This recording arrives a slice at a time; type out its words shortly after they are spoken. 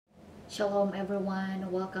Shalom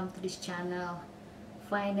everyone, welcome to this channel.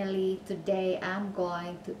 Finally, today I'm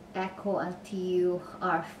going to echo unto you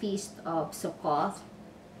our Feast of Sukkot.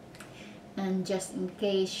 And just in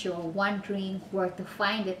case you're wondering where to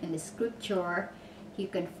find it in the scripture, you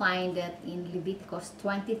can find it in Leviticus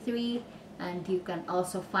 23 and you can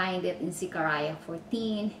also find it in Zechariah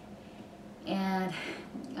 14. And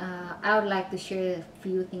I would like to share a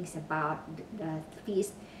few things about that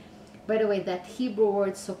feast. By the way, that Hebrew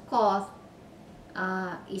word Sukkot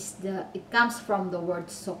it comes from the word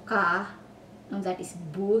Soka, and that is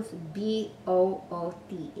booth,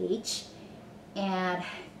 B-O-O-T-H, and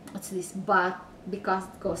what's this? But because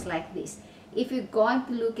it goes like this. If you're going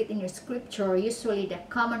to look it in your scripture, usually the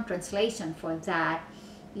common translation for that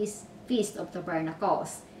is Feast of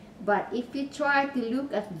Tabernacles. But if you try to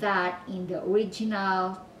look at that in the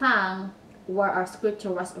original tongue where our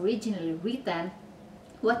scripture was originally written,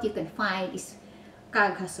 what you can find is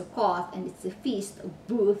Kag HaSukkot, and it's the Feast of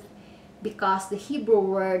Booth, because the Hebrew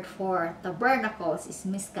word for tabernacles is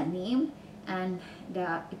miskanim, and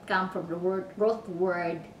it comes from the root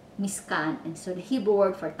word miskan, and so the Hebrew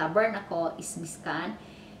word for tabernacle is miskan,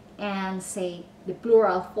 and say the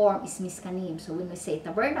plural form is miskanim. So when we say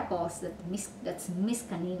tabernacles, that's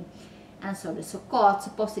miskanim, and so the Sukkot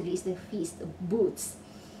supposedly is the Feast of Booths.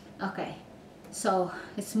 Okay, so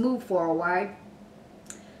let's move forward.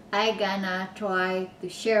 I gonna try to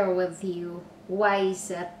share with you why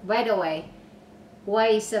is it, by the way, why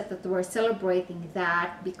is it that we're celebrating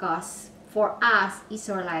that? Because for us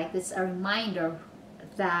Israelites, it's a reminder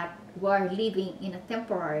that we're living in a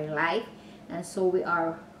temporary life, and so we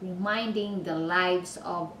are reminding the lives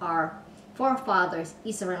of our forefathers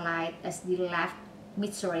Israelites as they left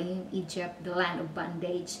Mitzrayim, Egypt, the land of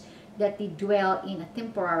bondage, that they dwell in a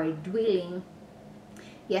temporary dwelling,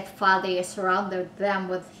 yet Father surrounded them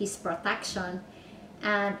with his protection.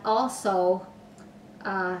 And also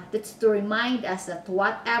that's to remind us that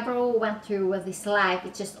whatever we went through with this life,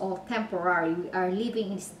 it's just all temporary. We are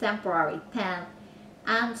living in this temporary tent.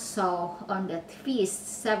 And so on that feast,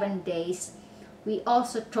 7 days, we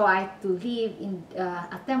also try to live in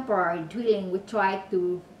a temporary dwelling. We try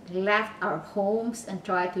to left our homes and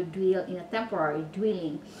try to dwell in a temporary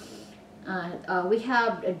dwelling. We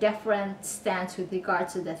have a different stance with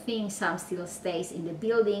regards to the things. Some still stays in the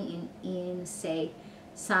building, in say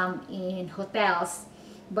some in hotels,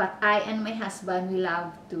 but I and my husband, we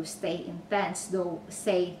love to stay in tents, though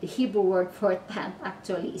say the Hebrew word for tent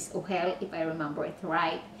actually is ohel, if I remember it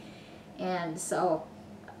right. And so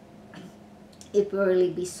it will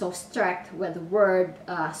really be so strict with the word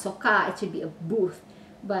soka, it should be a booth,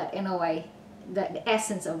 but anyway, the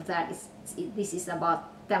essence of that is this is about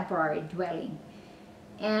temporary dwelling.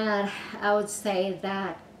 And I would say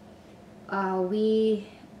that we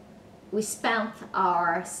spent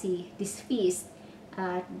this feast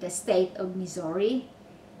at the state of Missouri,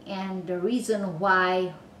 and the reason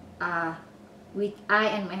why I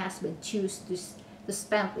and my husband choose to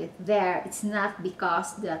spend it there, it's not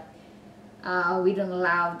because that we don't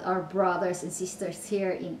allow our brothers and sisters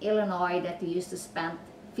here in Illinois that we used to spend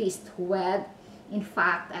feast with. In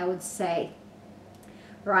fact, I would say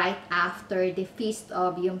right after the Feast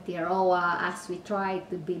of Yom Teruah, as we try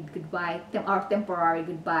to bid goodbye, our temporary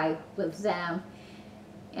goodbye with them,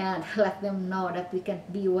 and let them know that we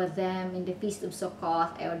can't be with them in the Feast of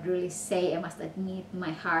Sukkot, I would really say, I must admit,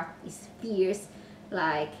 my heart is fierce.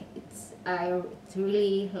 Like it's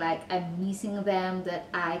really like I'm missing them, that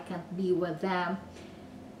I can't be with them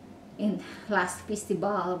in last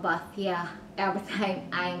festival. But yeah, every time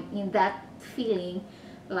I'm in that feeling,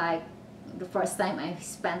 like the first time I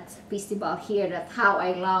spent festival here, that how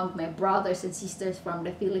I longed my brothers and sisters from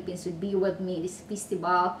the Philippines would be with me this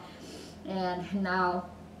festival. And now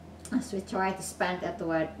as we try to spend it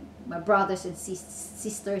with my brothers and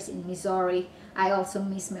sisters in Missouri, I also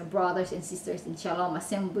miss my brothers and sisters in Shalom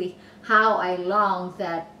Assembly. How I long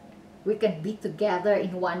that we can be together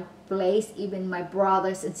in one place, even my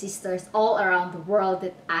brothers and sisters all around the world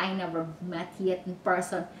that I never met yet in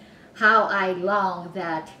person. How I long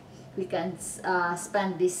that we can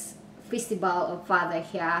spend this festival of Father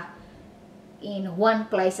here in one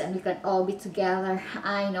place and we can all be together.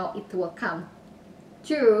 I know it will come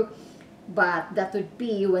true, but that would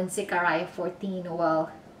be when Zechariah 14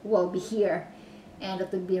 will be here, and that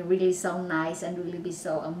would be really so nice and really be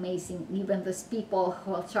so amazing. Even those people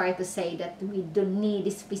who will try to say that we don't need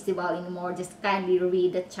this festival anymore, just kindly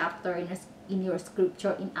read the chapter in your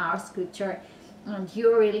scripture, in our scripture, and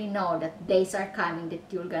you really know that days are coming that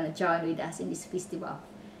you're gonna join with us in this festival.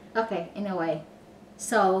 Okay, anyway,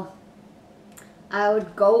 so I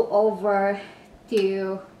would go over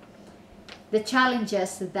to the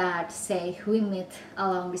challenges that say we meet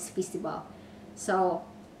along this festival. So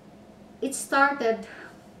it started,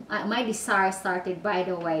 my desire started, by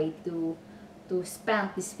the way, to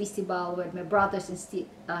spend this festival with my brothers and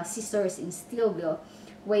sisters in Steelville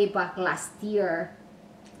way back last year.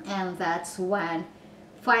 And that's when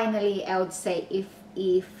finally I would say,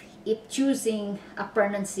 if choosing a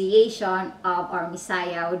pronunciation of our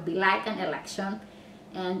Messiah would be like an election,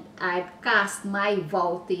 and I cast my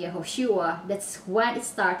vote to Yehoshua, that's when it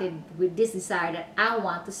started, with this desire that I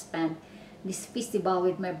want to spend this festival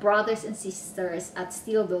with my brothers and sisters at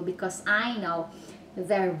Steelville, because I know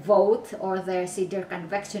their vote, or their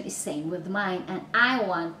conviction is same with mine, and I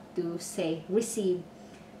want to say receive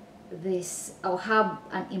this, or have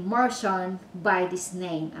an immersion by this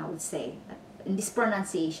name, I would say, in this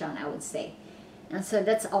pronunciation, I would say. And so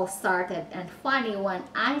that's all started. And funny, when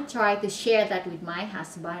I try to share that with my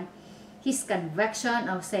husband, his conviction,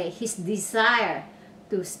 or say his desire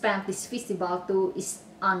to spend this festival too, is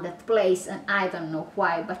on that place, and I don't know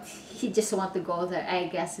why, but he just want to go there, I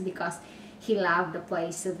guess because he loved the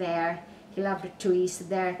place there. He loved the trees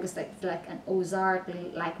there, because like an Ozark,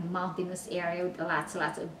 like mountainous area with lots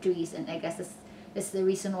of trees, and I guess that's the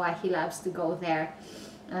reason why he loves to go there.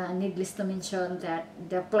 Needless to mention that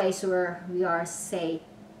the place where we are, say,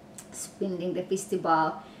 spending the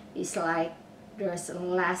festival is like there's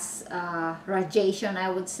less radiation, I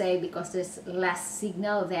would say, because there's less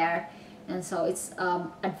signal there, and so it's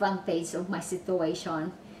advantage of my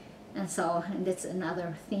situation, and so that's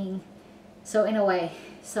another thing. So anyway,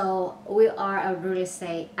 so we are, I'd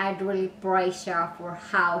really praise you for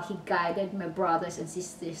how he guided my brothers and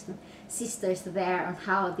sisters there, on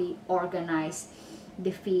how they organize the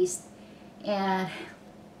feast. And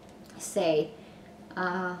say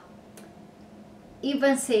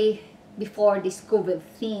even say before this COVID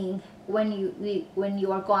thing, when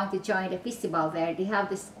you are going to join the festival there, they have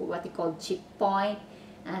this what they call checkpoint,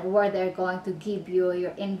 and where they're going to give you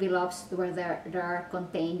your envelopes, where there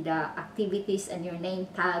contain the activities and your name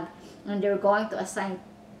tag, and they're going to assign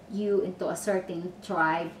you into a certain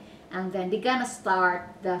tribe, and then they're gonna start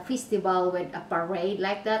the festival with a parade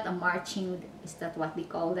like that, a marching, is that what we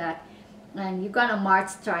call that? And you're gonna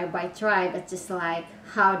march tribe by tribe. It's just like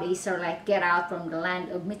how they sort of like get out from the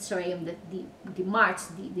land of Mitzrayim, the march,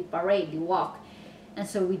 the parade, the walk. And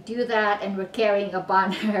so we do that, and we're carrying a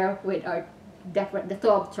banner with our the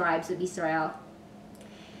 12 tribes of Israel.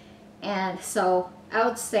 And so I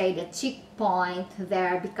would say the checkpoint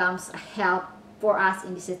there becomes a help for us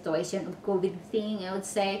in the situation of COVID thing, I would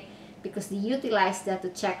say, because they utilize that to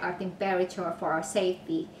check our temperature for our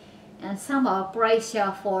safety. And somehow praise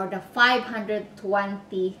you for the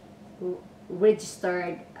 520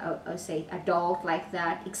 registered, I would say, adult like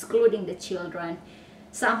that, excluding the children.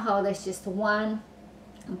 Somehow there's just one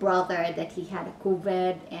brother that he had a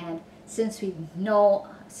COVID, and since we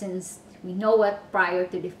know it prior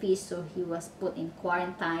to the feast, so he was put in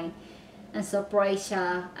quarantine. And so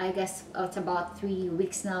Croatia, I guess it's about 3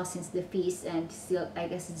 weeks now since the feast, and still I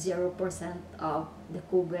guess 0% of the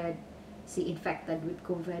COVID, infected with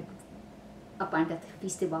COVID upon that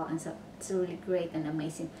festival. And so it's really great and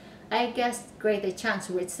amazing. I guess greater chance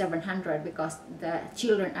with 700, because the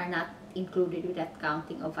children are not included with that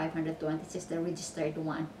counting of 520, it's just the registered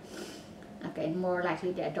one. Okay, more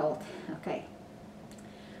likely the adult. Okay,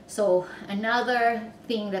 so another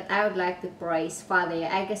thing that I would like to praise Father,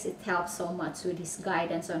 I guess it helps so much with his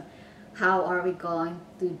guidance on how are we going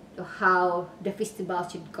to, how the festival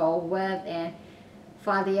should go with. And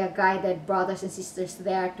Father guided brothers and sisters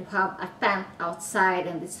there to have a tent outside,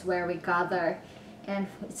 and it's where we gather. And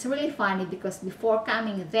it's really funny because before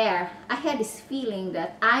coming there, I had this feeling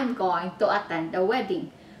that I'm going to attend a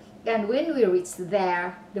wedding. And when we reached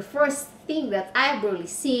there, the first thing that I've really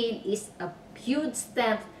seen is a huge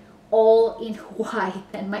tent all in white.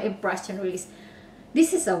 And my impression really is,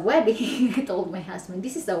 this is a wedding. I told my husband,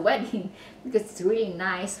 this is a wedding, because it's really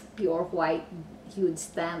nice, pure white, huge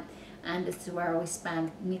tent. And it's where we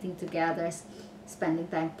spend meeting together, spending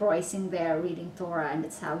time praising there, reading Torah, and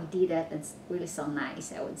that's how we did it. It's really so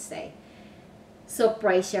nice, I would say. So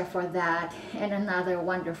praise you for that. And another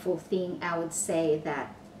wonderful thing, I would say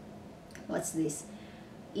that, what's this?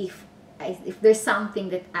 If there's something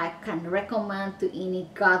that I can recommend to any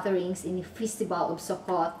gatherings, any festival of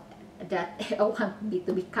Sukkot, that I want me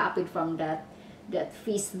to be copied from that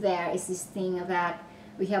feast there, is this thing that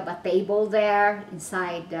we have a table there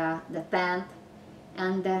inside the tent,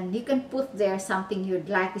 and then you can put there something you'd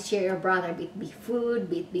like to share your brother, be it be food,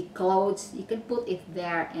 be it be clothes, you can put it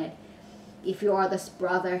there. And if you are this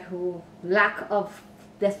brother who lack of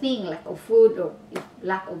the thing like of food or if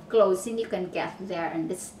lack of clothes, then you can get there, and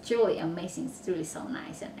it's truly amazing. It's really so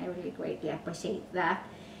nice, and I really greatly appreciate that.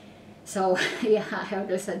 So yeah, I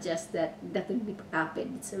would suggest that will be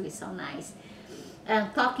happen. It's really so nice.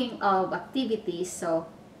 And talking of activities, so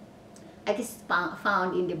I just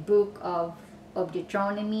found in the book of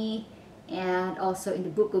Deuteronomy and also in the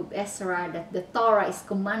book of Ezra that the Torah is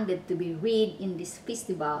commanded to be read in this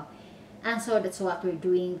festival. And so that's what we're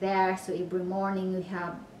doing there. So every morning we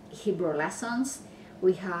have Hebrew lessons,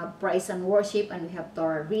 we have praise and worship, and we have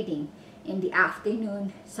Torah reading. In the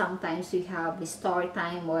afternoon, sometimes we have the story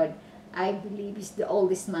time where I believe he's the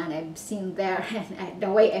oldest man I've seen there, and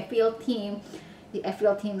the way I felt him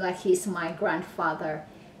like he's my grandfather.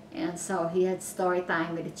 And so he had story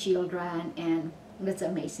time with the children, and that's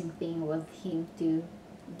an amazing thing with him too.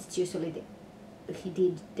 It's usually he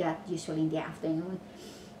did that usually in the afternoon.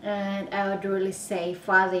 And I would really say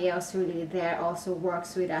Father was really there, also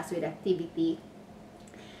works with us with activity,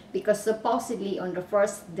 because supposedly on the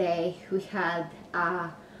first day we had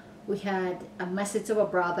a message of a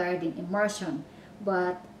brother in immersion,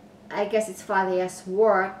 but I guess it's Father's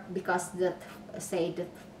work, because that say the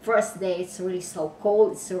first day it's really so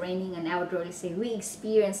cold, it's raining, and I would really say we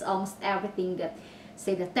experience almost everything that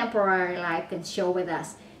say the temporary life can show with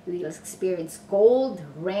us. We'll experience cold,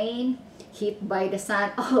 rain, hit by the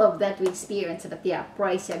sun, all of that we experience. But yeah,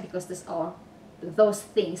 praise yeah, because those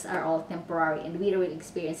things are all temporary, and we really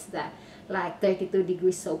experience that, like 32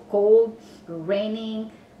 degrees so cold, raining,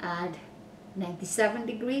 and 97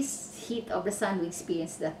 degrees heat of the sun. We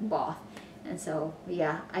experience that both. And so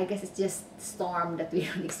yeah, I guess it's just storm that we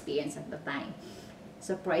don't experience at the time.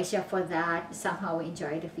 So praise you for that. Somehow we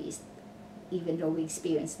enjoy the feast even though we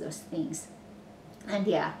experience those things. And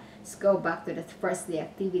yeah, let's go back to the first day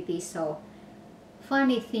activity. So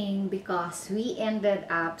funny thing, because we ended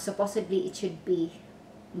up supposedly it should be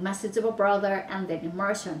message of a brother and then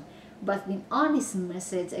immersion, but in on his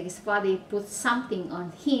message I guess Father put something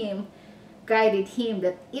on him, guided him,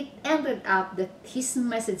 that it ended up that his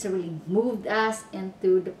message really moved us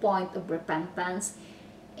into the point of repentance.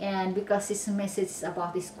 And because his message is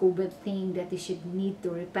about this COVID thing, that you should need to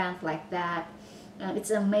repent like that. And it's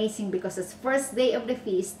amazing because it's first day of the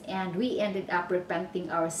feast and we ended up repenting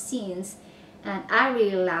our sins. And I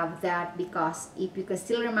really love that, because if you can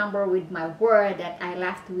still remember with my word that I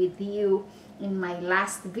left with you in my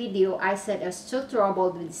last video, I said I was so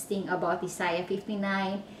troubled with this thing about Isaiah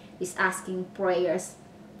 59 is asking prayers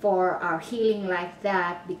for our healing like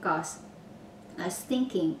that, because I was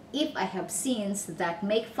thinking, if I have sins that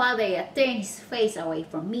make Father turn his face away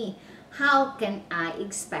from me, how can I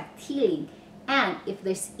expect healing? And if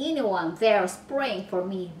there's anyone there who's praying for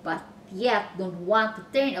me but yet don't want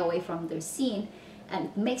to turn away from their sin, and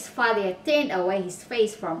it makes Father turn away his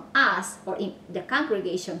face from us or in the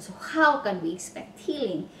congregation, so how can we expect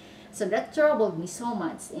healing? So that troubled me so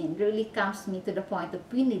much, and really comes me to the point that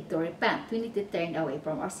we need to repent. We need to turn away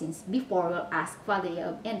from our sins before we'll ask Father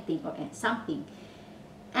of anything or something.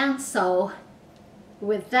 And so,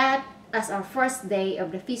 with that as our first day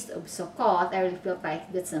of the Feast of Sukkot, I really feel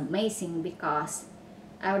like that's amazing, because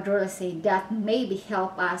I would really say that maybe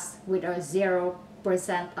help us with our 0%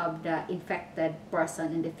 of the infected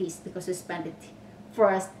person in the feast, because we spend it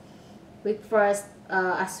first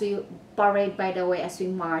as we parade, by the way, as we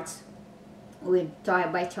march with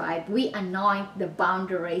tribe by tribe, we anoint the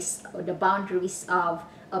boundaries of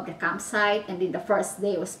the campsite, and then the first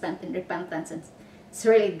day was spent in repentance. And it's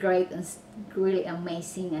really great and it's really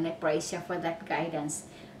amazing, and I praise you for that guidance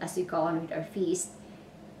as we go on with our feast.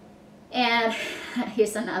 And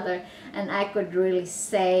here's another, and I could really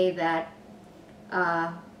say that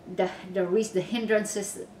the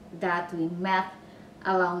hindrances that we met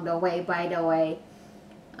along the way, by the way,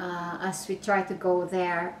 as we try to go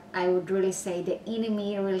there, I would really say the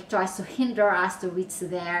enemy really tries to hinder us to reach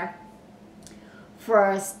there.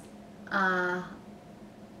 First, I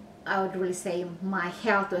would really say my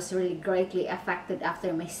health was really greatly affected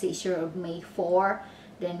after my seizure of May 4.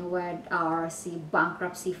 Then with our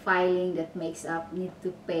bankruptcy filing that makes up need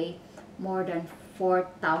to pay more than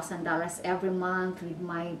 $4,000 every month, with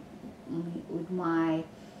my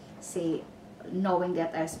knowing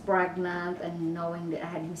that I was pregnant and knowing that I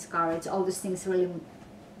had miscarriage. All those things really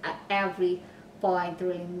at every point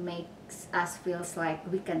really makes us feels like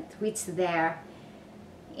we can't reach there.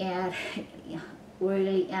 And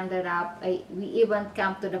really ended up, we even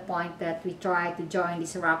come to the point that we try to join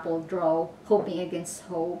this raffle draw, hoping against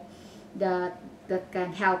hope, that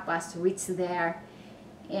can help us reach there.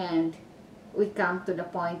 And we come to the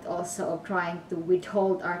point also of trying to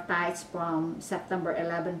withhold our tithes from September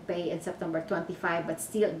 11 pay and September 25, but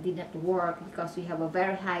still it did not work because we have a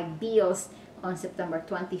very high bills on September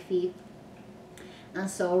 25th. And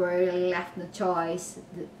so we really left no choice.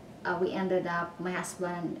 My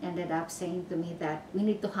husband ended up saying to me that we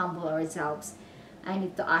need to humble ourselves. I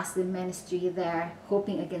need to ask the ministry there,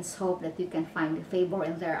 hoping against hope that we can find the favor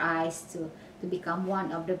in their eyes to become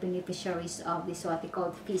one of the beneficiaries of this what they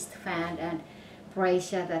call Feast Fund, and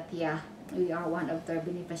praise you that yeah, we are one of their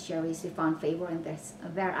beneficiaries. We found favor in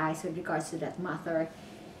their eyes with regards to that matter.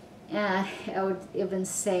 And I would even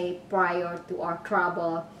say prior to our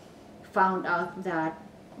trouble, found out that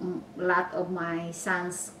a lot of my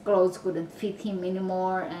son's clothes couldn't fit him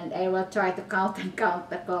anymore, and I will try to count and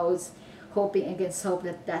count the clothes, hoping against hope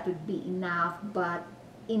that that would be enough. But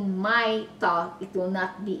in my thought, it will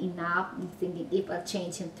not be enough. I'm thinking if I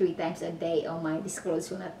change him 3 times a day, oh my, this clothes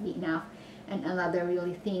will not be enough. And another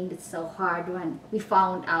really thing that's so hard, when we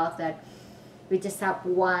found out that we just have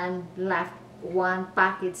one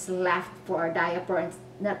package left for our diaper, and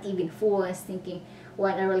not even full. And thinking,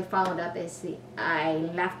 when I really found out is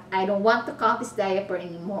I don't want to count this diaper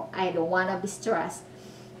anymore. I don't want to be stressed.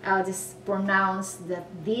 I'll just pronounce that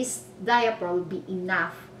this diaper will be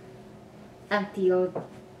enough until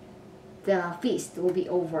the feast will be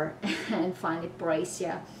over. And finally, praise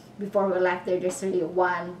yeah, before we left there, there's really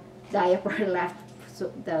one diaper left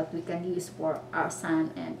so that we can use for our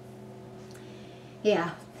son. And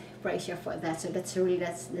yeah, praise you for that. So that's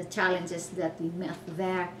the challenges that we met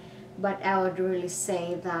there. But I would really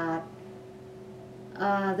say that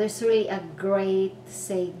there's really a great,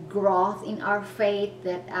 say, growth in our faith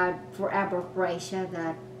that I'd forever praise you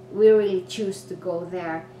that we really choose to go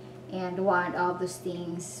there. And one of those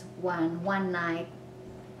things, one night,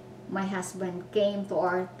 my husband came to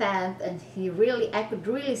our tent, and I could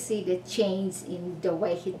really see the change in the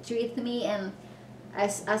way he treated me. And I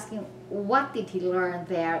was asking, what did he learn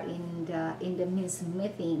there in the men's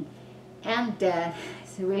meeting? And I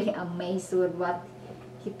was really amazed with what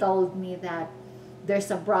he told me, that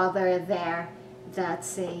there's a brother there that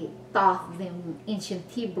taught them ancient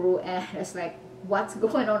Hebrew. And I was like, what's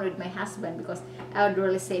going on with my husband? Because I would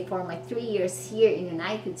really say for my 3 years here in the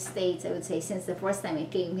United States, I would say since the first time I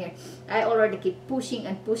came here, I already keep pushing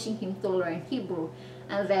and pushing him to learn Hebrew,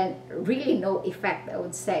 and then really no effect, I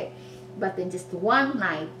would say. But then just one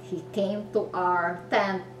night, he came to our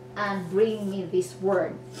tent and bring me this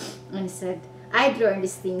word, and he said, I learned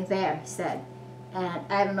this thing there, he said. And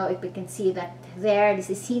I don't know if you can see that there. This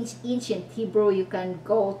is ancient Hebrew. You can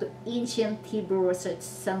go to ancient Hebrew research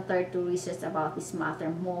center to research about this matter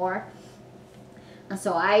more. And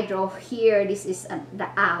so I draw here, this is the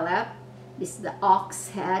Aleph. This is the ox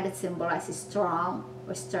head that symbolizes strong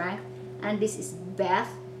or strength. And this is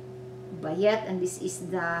Beth, Bayet, and this is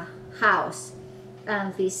the house.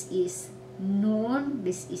 And this is Nun.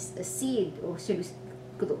 This is a seed, or should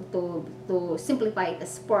to simplify it, a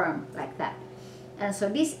sperm, like that. And so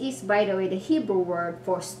this is, by the way, the Hebrew word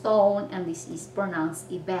for stone, and this is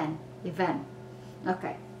pronounced even.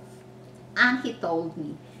 Okay. And he told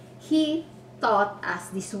me, he taught us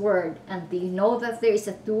this word. And do you know that there is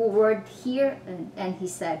a 2 word here? And he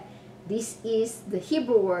said, this is the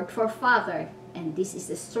Hebrew word for father, and this is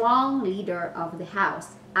the strong leader of the house,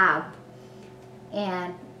 Ab.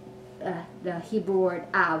 And the Hebrew word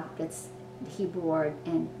Ab, that's the Hebrew word,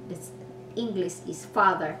 and this English is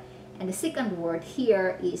father. And the second word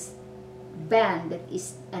here is Ben,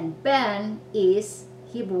 and Ben is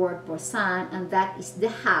Hebrew word for son, and that is the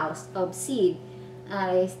house of seed. And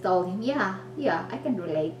I told him, yeah, I can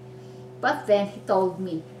relate. But then he told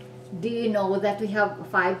me, do you know that we have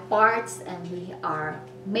 5 parts, and we are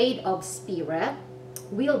made of spirit,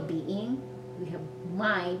 will being, we have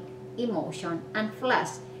mind, emotion, and flesh,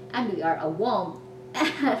 and we are a womb.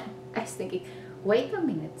 And I was thinking, wait a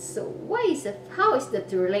minute, so why is it, how is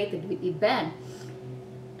that related with Iben?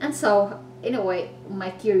 And so in a way, my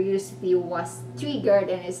curiosity was triggered,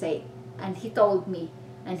 and he told me,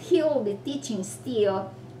 and he will be teaching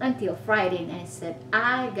still until Friday. And I said,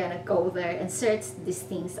 I gotta go there and search these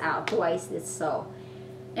things out. Why is this so?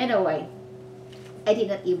 Anyway, I did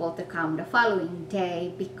not able to come the following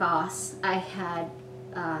day because I had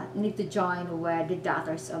need to join with the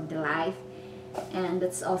Daughters of the Life. And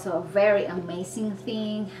that's also a very amazing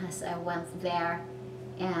thing as I went there.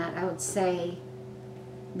 And I would say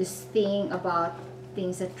this thing about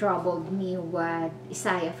things that troubled me with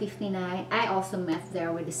Isaiah 59, I also met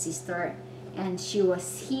there with a sister, and she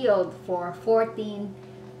was healed for 14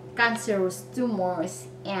 cancerous tumors.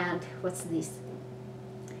 And what's this?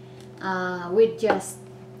 With just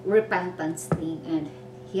repentance thing, and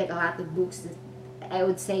he had a lot of books that I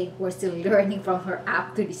would say we're still learning from her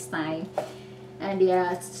up to this time. And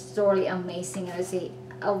yeah, it's totally amazing. I would say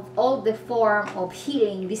of all the form of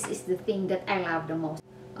healing, this is the thing that I love the most.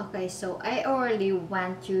 Okay, so I already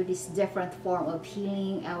went through this different form of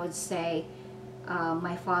healing. I would say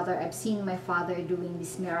I've seen my father doing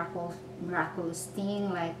this miraculous thing,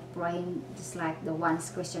 like praying just like the ones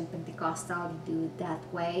Christian Pentecostal do it that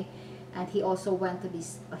way. And he also went to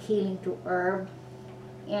this healing through herb.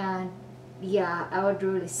 And yeah, I would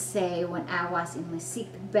really say when I was in my sick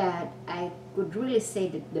bed, I could really say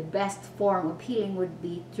that the best form of healing would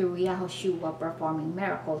be through Yahushua performing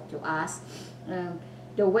miracle to us.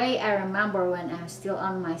 The way I remember when I'm still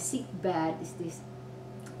on my sick bed is this: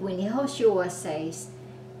 when Yahushua says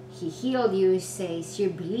he healed you, he says your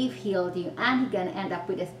belief healed you, and he's gonna end up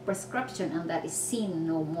with a prescription, and that is sin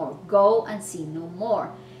no more. Go and sin no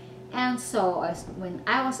more. And so when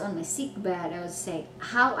I was on my sick bed, I would say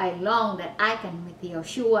how I long that I can meet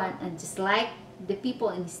Yahushua, and just like the people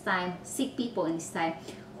in his time, sick people in his time,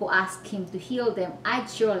 who asked him to heal them, I'd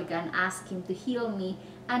surely gonna ask him to heal me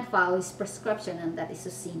and follow his prescription, and that is to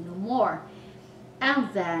sin no more.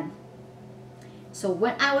 And then, so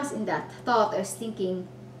when I was in that thought, I was thinking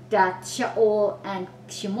that Shaul and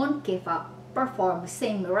Shimon Kefa performed the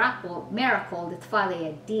same miracle that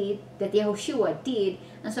Father did, that Yahushua did.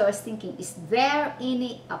 And so I was thinking, is there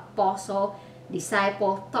any apostle,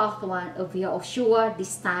 disciple, taught one of Yahushua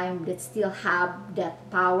this time that still have that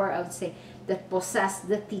power, I would say, that possess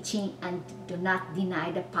the teaching and do not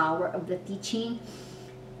deny the power of the teaching?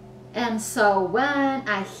 And so when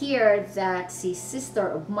I hear that this sister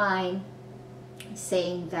of mine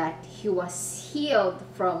saying that he was healed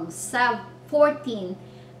from 14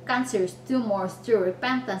 cancerous tumors through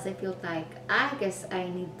repentance, I feel like I guess I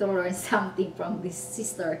need to learn something from this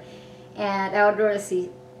sister. And I would really see,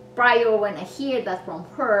 prior when I hear that from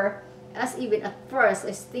her, as even at first I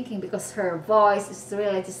was thinking, because her voice is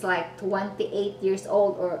really just like 28 years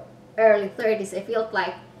old or early 30s, I felt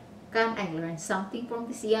like, can I learn something from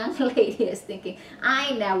this young lady? I was thinking,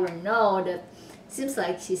 I never know that. Seems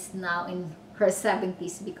like she's now in her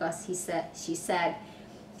 70s, because she said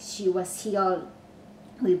she was healed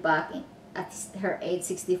way back at her age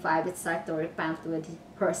 65. It started to repent with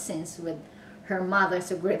her sins with her mother.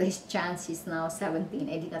 So greatest chance she's now 17.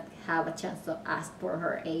 I did not have a chance to ask for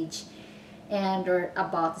her age. And they're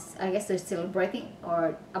about, I guess they're celebrating,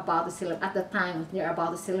 or about to celebrate, at the time they're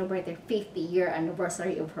about to celebrate their 50-year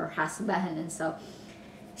anniversary of her husband. And so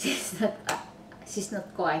she's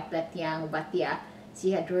not quite that young, but yeah,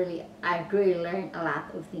 I really learned a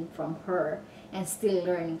lot of things from her, and still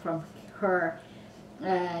learning from her.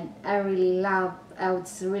 And I would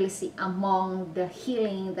really see, among the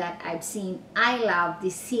healing that I've seen, I love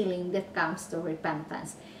this healing that comes to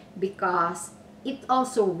repentance, because it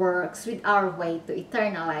also works with our way to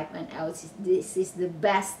eternal life. And I would say this is the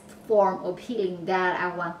best form of healing that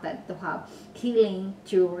I wanted to have, healing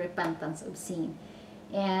through repentance of sin.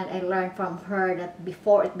 And I learned from her that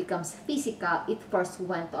before it becomes physical, it first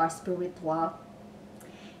went to our spiritual.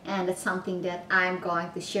 And that's something that I'm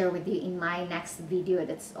going to share with you in my next video.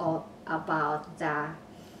 That's all about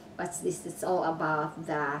it's all about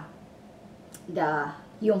the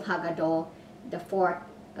Yom Hagadol, the fourth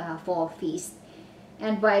fall feast.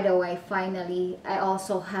 And by the way, finally, I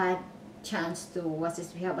also had chance to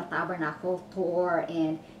we have a tabernacle tour,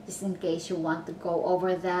 and just in case you want to go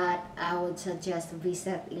over that, I would suggest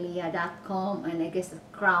visit Elia.com, and I guess the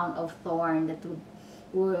crown of thorn that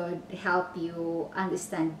would help you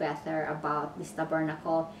understand better about this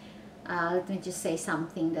tabernacle. Let me just say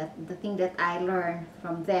something, that the thing that I learned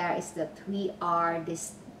from there is that we are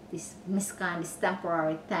this miskan, this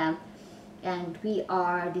temporary tent, and we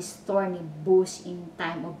are this thorny bush in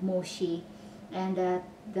time of Moshi. And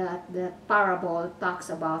the parable talks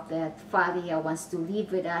about that Father wants to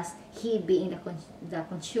live with us, he being the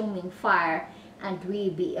consuming fire, and we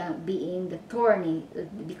being the thorny,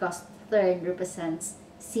 because thorn represents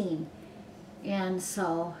sin. And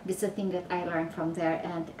so this is the thing that I learned from there,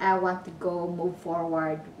 and I want to move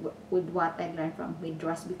forward with what I learned from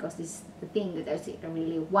Midrash, because this is the thing that I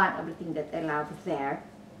really one of the things that I love there.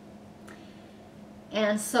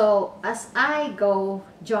 And so as I go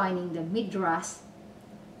joining the Midrash,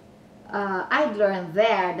 I learned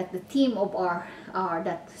there that the theme of our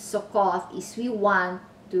that Sukkot is we want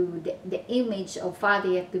to the image of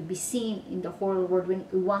Father to be seen in the whole world. When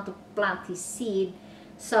we want to plant his seed,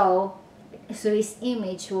 so his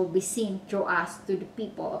image will be seen through us to the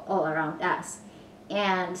people all around us.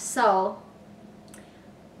 And so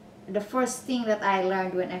the first thing that I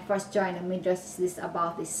learned when I first joined the Midrash is this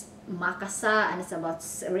about this makasa, and it's about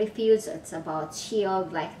refuge, it's about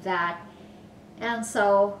shield, like that. And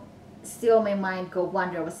so still my mind go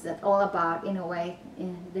wonder what's that all about. In a way,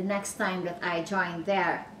 in the next time that I joined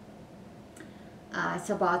there, it's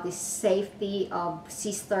about the safety of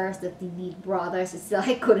sisters, that they need brothers. It's still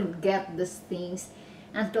I couldn't get these things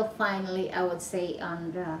until finally, I would say,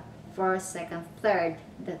 on the first, second, third,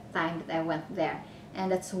 the time that I went there.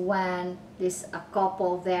 And that's when this a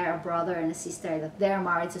couple there, a brother and a sister, that their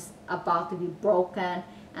marriage is about to be broken,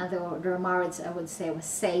 and their marriage, I would say, was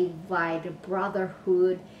saved by the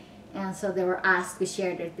brotherhood. And so they were asked to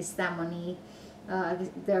share their testimony.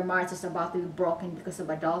 Their marriage is about to be broken because of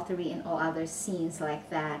adultery and all other sins like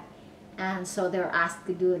that. And so they were asked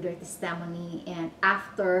to do their testimony, and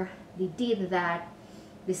after they did that,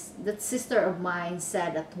 that sister of mine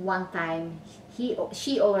said that one time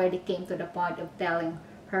she already came to the point of telling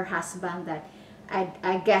her husband that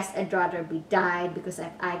I guess I'd rather be died, because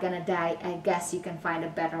if I gonna die, I guess you can find a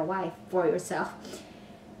better wife for yourself.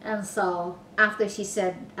 And so after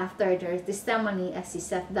their testimony, as she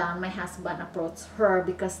sat down, my husband approached her,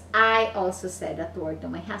 because I also said that word to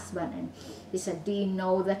my husband, and he said, do you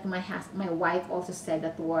know that my wife also said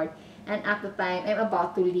that word? And at the time, I'm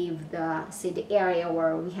about to leave the area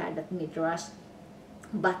where we had that midrash,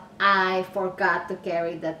 but I forgot to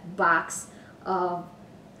carry that box of,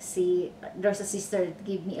 there's a sister that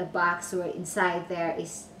gave me a box where inside there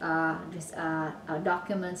is there's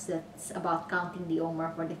documents that's about counting the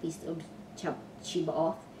Omer for the Feast of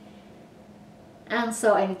Shibaoth. And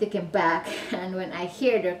so I need to come back, and when I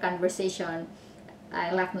hear their conversation,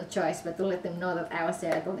 I left no choice but to let them know that I was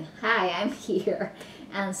there. I told them, hi, I'm here.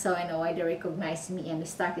 And so I know why they recognized me, and we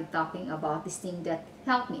started talking about this thing that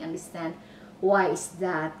helped me understand why is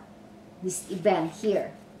that this event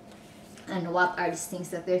here, and what are these things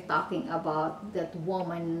that they're talking about, that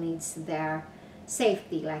woman needs their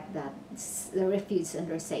safety, like that, the refuge and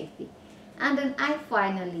their safety. And then I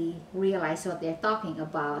finally realized what they're talking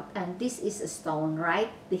about, and this is a stone,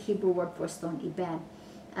 right? The Hebrew word for stone, Eben.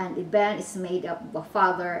 And Eben is made up of the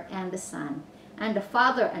Father and the Son, and the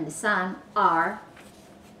Father and the Son are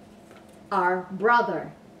our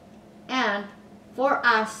brother. And for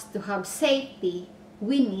us to have safety,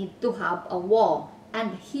 we need to have a wall,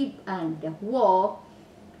 and the wall,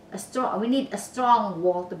 we need a strong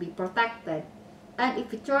wall to be protected. And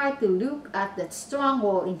if you try to look at that strong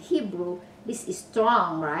wall in Hebrew, this is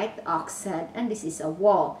strong, right? The ox said, and this is a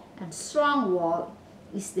wall, and strong wall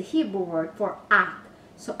is the Hebrew word for act.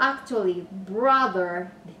 So actually,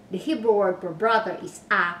 brother, the Hebrew word for brother is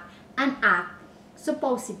act, and act,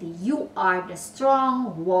 supposedly you are the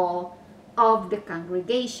strong wall of the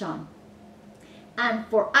congregation. And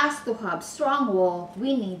for us to have strong wall,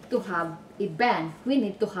 we need to have Eben. We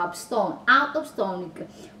need to have stone. Out of stone,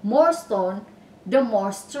 more stone, the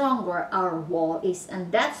more stronger our wall is.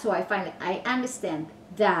 And that's why finally I understand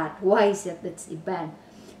that. Why is it that's Eben?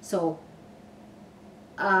 So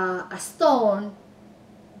a stone,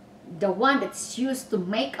 the one that's used to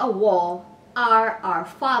make a wall, are our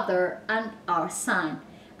Father and our Son,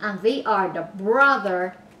 and they are the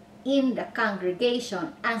brother in the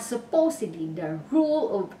congregation. And supposedly the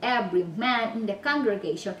rule of every man in the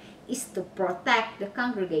congregation is to protect the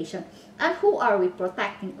congregation. And who are we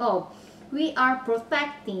protecting of? We are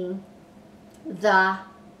protecting the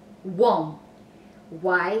womb.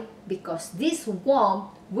 Why? Because this womb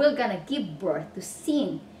will gonna give birth to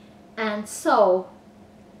sin. And so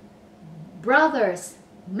brothers,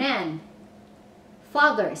 men,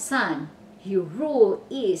 Father, Son, your rule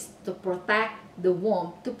is to protect the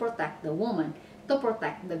womb, to protect the woman, to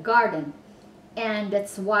protect the garden. And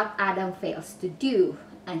that's what Adam fails to do.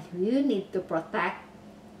 And you need to protect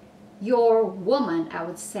your woman, I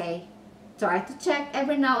would say. Try to check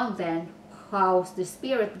every now and then how's the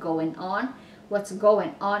spirit going on, what's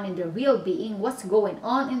going on in their real being, what's going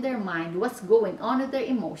on in their mind, what's going on in their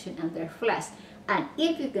emotion and their flesh. And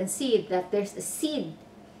if you can see that there's a seed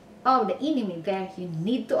of the enemy there, you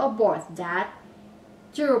need to abort that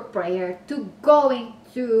through prayer, to going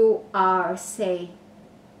to our, say,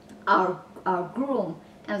 our groom,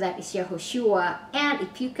 and that is Yahushua. And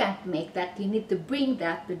if you can't make that, you need to bring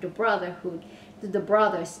that to the brotherhood, to the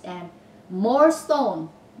brothers. And more stone,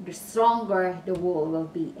 the stronger the wall will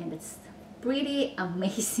be. And it's pretty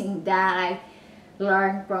amazing that I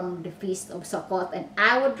learned from the Feast of Sukkot. And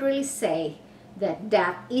I would really say that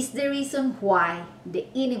that is the reason why the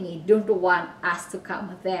enemy don't want us to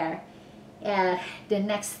come there. And the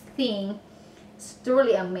next thing is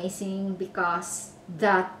truly amazing, because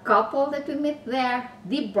that couple that we met there,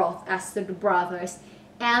 they brought us to the brothers,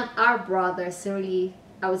 and our brothers really,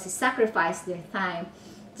 I would say, sacrificed their time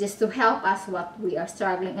just to help us what we are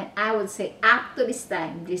struggling. And I would say up to this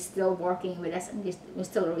time, they're still working with us, and we're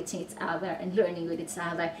still reaching each other and learning with each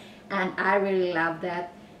other. And I really love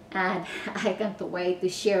that. And I can't wait to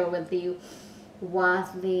share with you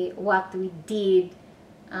what we did.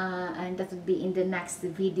 And that would be in the next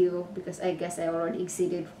video, because I guess I already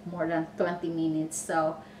exceeded more than 20 minutes.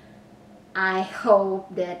 So I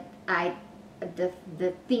hope that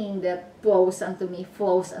the thing that flows unto me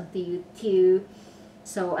flows unto you too.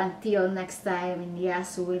 So until next time, and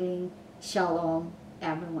yes willing, shalom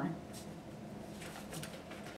everyone.